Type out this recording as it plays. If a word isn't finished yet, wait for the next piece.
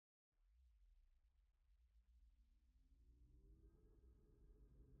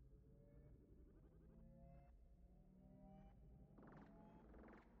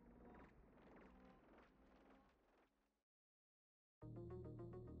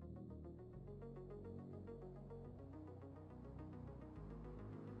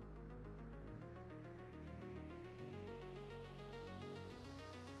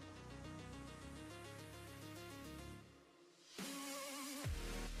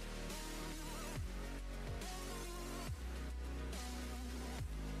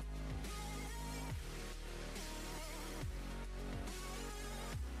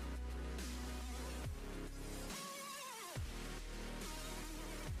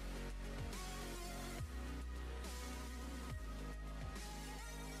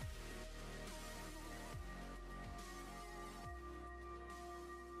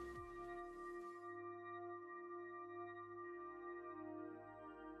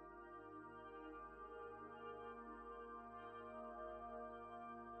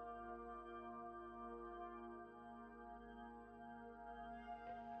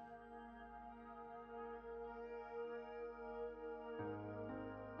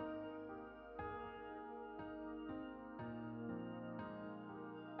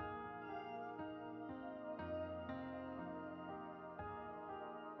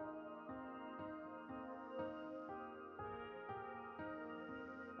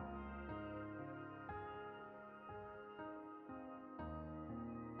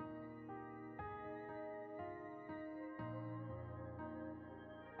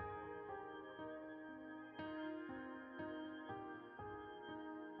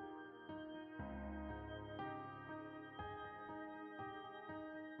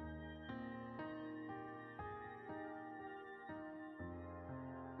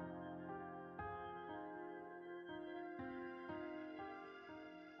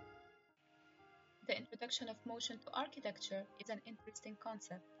the introduction of motion to architecture is an interesting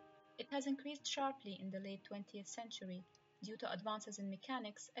concept. It has increased sharply in the late 20th century due to advances in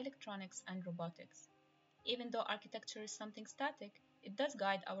mechanics, electronics, and robotics. Even though architecture is something static, it does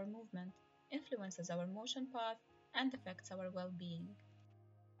guide our movement, influences our motion path, and affects our well being.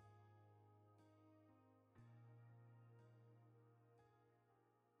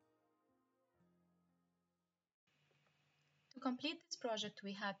 To complete this project,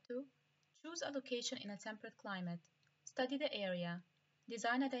 we had to choose a location in a temperate climate, study the area,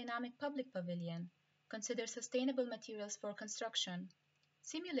 design a dynamic public pavilion, consider sustainable materials for construction,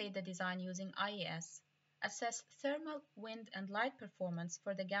 simulate the design using IES, assess thermal, wind, and light performance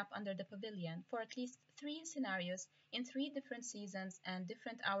for the gap under the pavilion for at least 3 scenarios in 3 different seasons and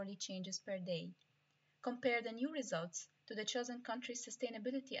different hourly changes per day. Compare the new results to the chosen country's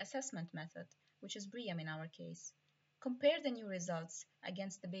sustainability assessment method, which is BREEAM in our case. Compare the new results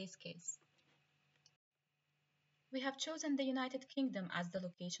against the base case. We have chosen the United Kingdom as the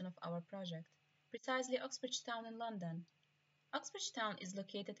location of our project, precisely Oxbridge Town in London. Oxbridge Town is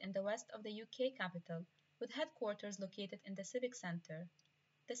located in the west of the UK capital, with headquarters located in the Civic Centre.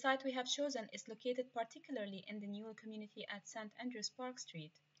 The site we have chosen is located particularly in the Newell community at St Andrews Park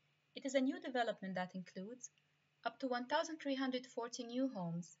Street. It is a new development that includes up to 1,340 new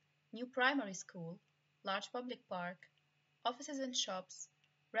homes, new primary school, large public park, offices and shops,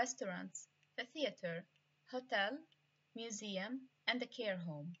 restaurants, a theatre, hotel, museum, and a care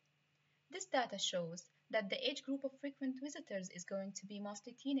home. This data shows that the age group of frequent visitors is going to be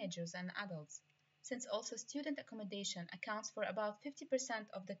mostly teenagers and adults, since also student accommodation accounts for about 50%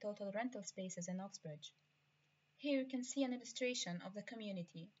 of the total rental spaces in Oxbridge. Here you can see an illustration of the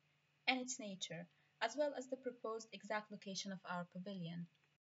community and its nature, as well as the proposed exact location of our pavilion.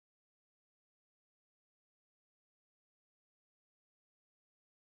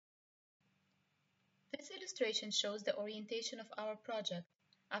 This illustration shows the orientation of our project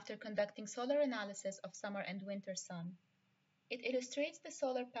after conducting solar analysis of summer and winter sun. It illustrates the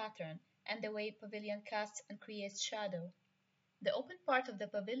solar pattern and the way pavilion casts and creates shadow. The open part of the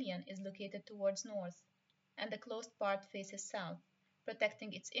pavilion is located towards north, and the closed part faces south,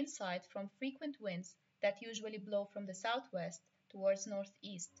 protecting its inside from frequent winds that usually blow from the southwest towards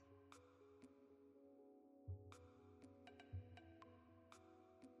northeast.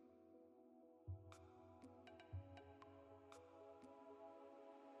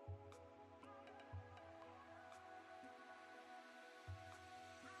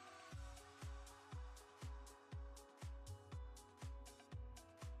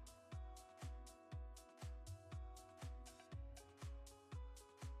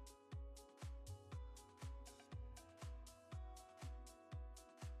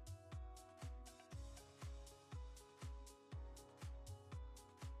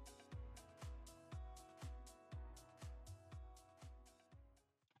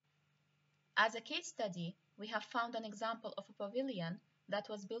 As a case study, we have found an example of a pavilion that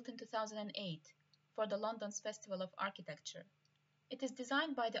was built in 2008 for the London's Festival of Architecture. It is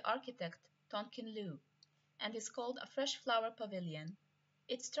designed by the architect Tonkin Liu and is called a fresh flower pavilion.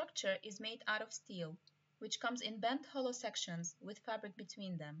 Its structure is made out of steel, which comes in bent hollow sections with fabric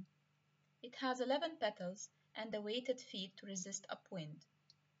between them. It has 11 petals and a weighted feet to resist upwind.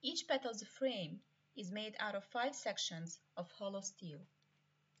 Each petal's frame is made out of 5 sections of hollow steel.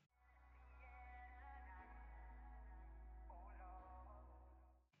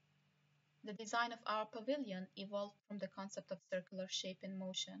 The design of our pavilion evolved from the concept of circular shape in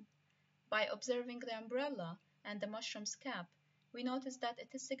motion. By observing the umbrella and the mushroom's cap, we noticed that it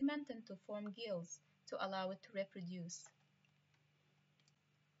is segmented to form gills to allow it to reproduce.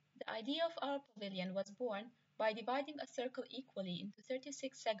 The idea of our pavilion was born by dividing a circle equally into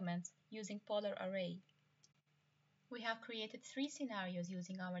 36 segments using polar array. We have created 3 scenarios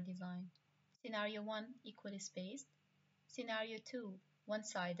using our design. Scenario 1 equally spaced, Scenario 2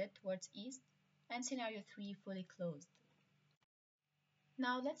 one-sided towards east, and Scenario 3 fully closed.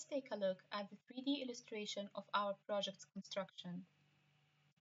 Now let's take a look at the 3D illustration of our project's construction.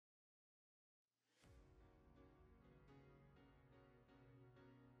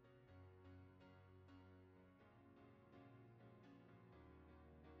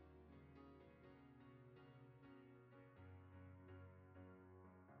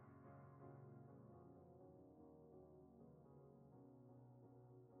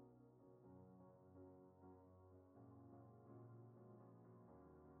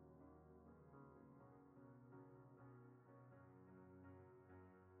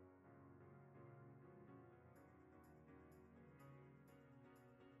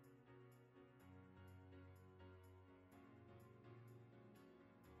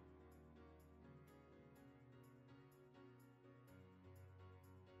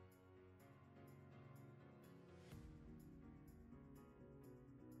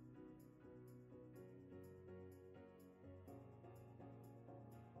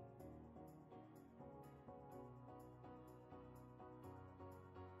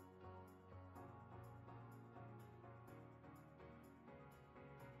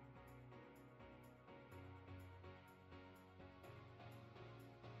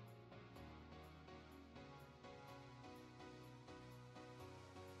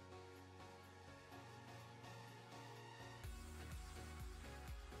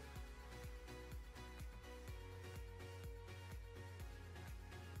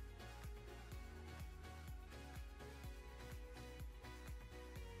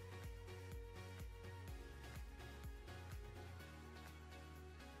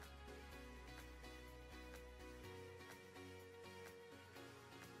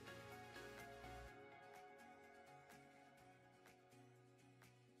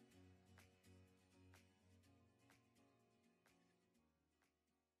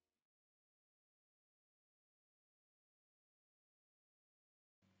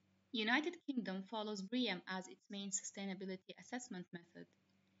 United Kingdom follows BREEAM as its main sustainability assessment method.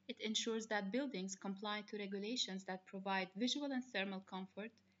 It ensures that buildings comply to regulations that provide visual and thermal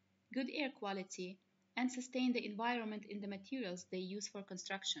comfort, good air quality, and sustain the environment in the materials they use for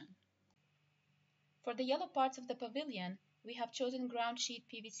construction. For the yellow parts of the pavilion, we have chosen ground sheet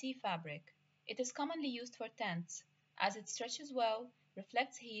PVC fabric. It is commonly used for tents, as it stretches well,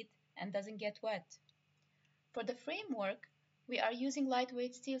 reflects heat, and doesn't get wet. For the framework, we are using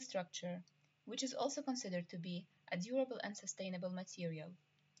lightweight steel structure, which is also considered to be a durable and sustainable material.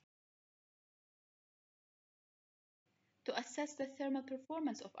 To assess the thermal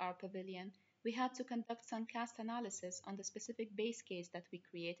performance of our pavilion, we had to conduct sun cast analysis on the specific base case that we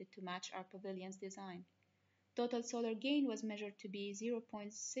created to match our pavilion's design. Total solar gain was measured to be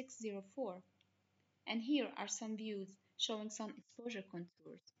 0.604, and here are some views showing sun exposure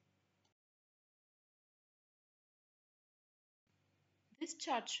contours. This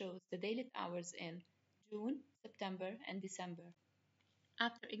chart shows the daylit hours in June, September, and December.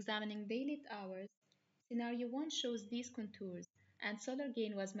 After examining daylit hours, scenario 1 shows these contours, and solar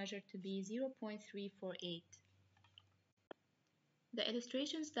gain was measured to be 0.348. The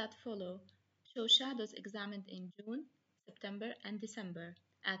illustrations that follow show shadows examined in June, September, and December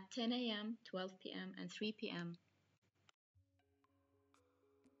at 10 a.m., 12 p.m., and 3 p.m.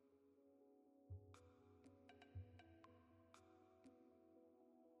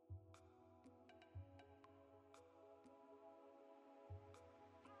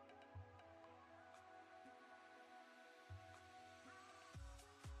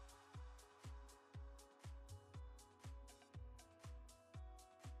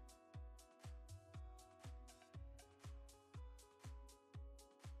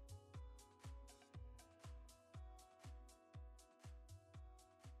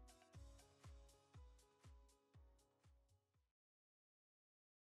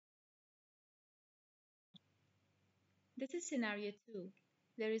 This is scenario 2.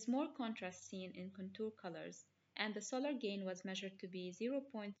 There is more contrast seen in contour colors, and the solar gain was measured to be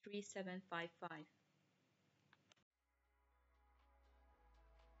 0.3755.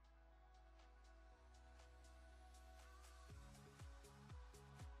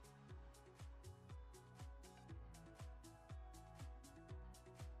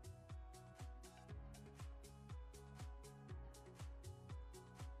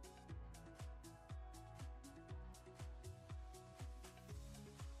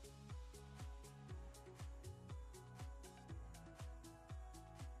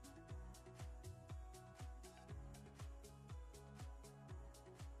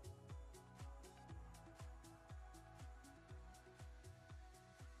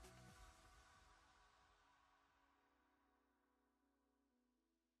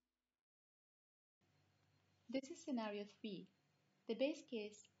 This is scenario 3. The base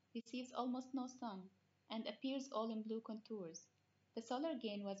case receives almost no sun and appears all in blue contours. The solar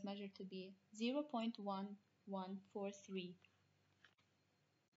gain was measured to be 0.1143.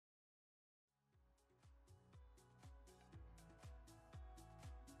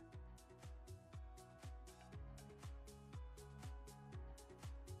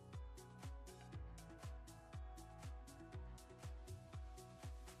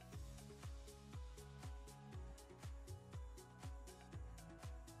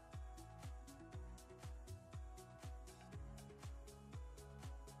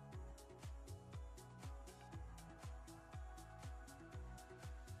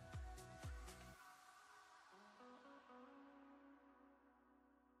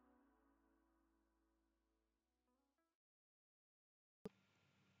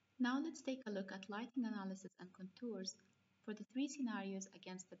 Now let's take a look at lighting analysis and contours for the three scenarios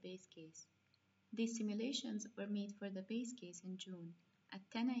against the base case. These simulations were made for the base case in June at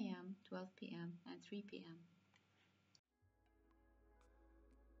 10 a.m., 12 p.m., and 3 p.m.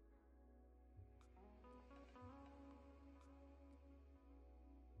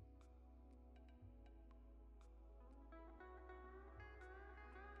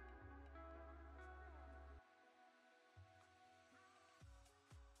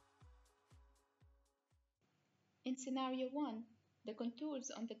 In scenario 1, the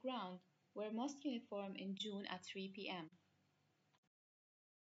contours on the ground were most uniform in June at 3 p.m.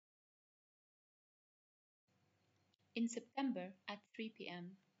 In September at 3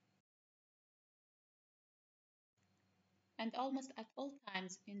 p.m. and almost at all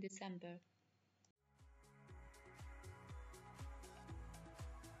times in December.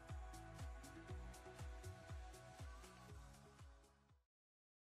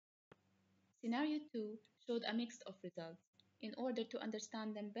 Scenario 2 showed a mix of results. In order to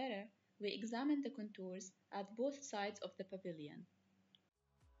understand them better, we examined the contours at both sides of the pavilion.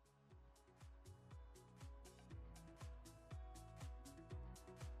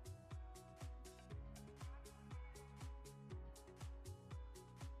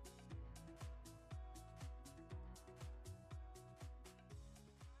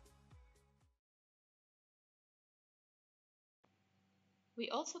 We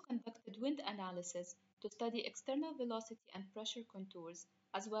also conducted wind analysis to study external velocity and pressure contours,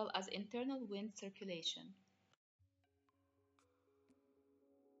 as well as internal wind circulation.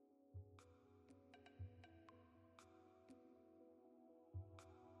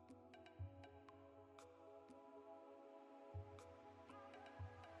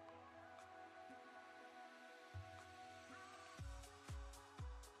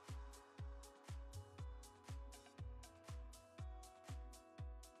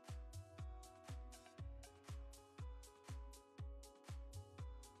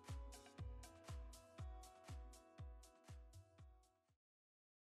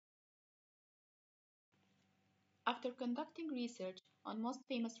 After conducting research on most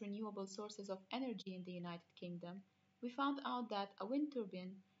famous renewable sources of energy in the United Kingdom, we found out that a wind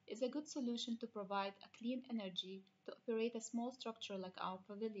turbine is a good solution to provide a clean energy to operate a small structure like our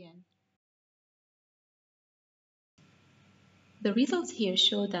pavilion. The results here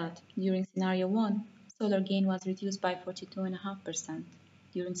show that during scenario 1, solar gain was reduced by 42.5%,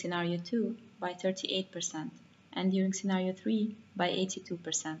 during scenario 2 by 38%, and during scenario 3 by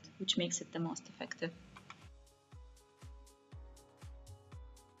 82%, which makes it the most effective.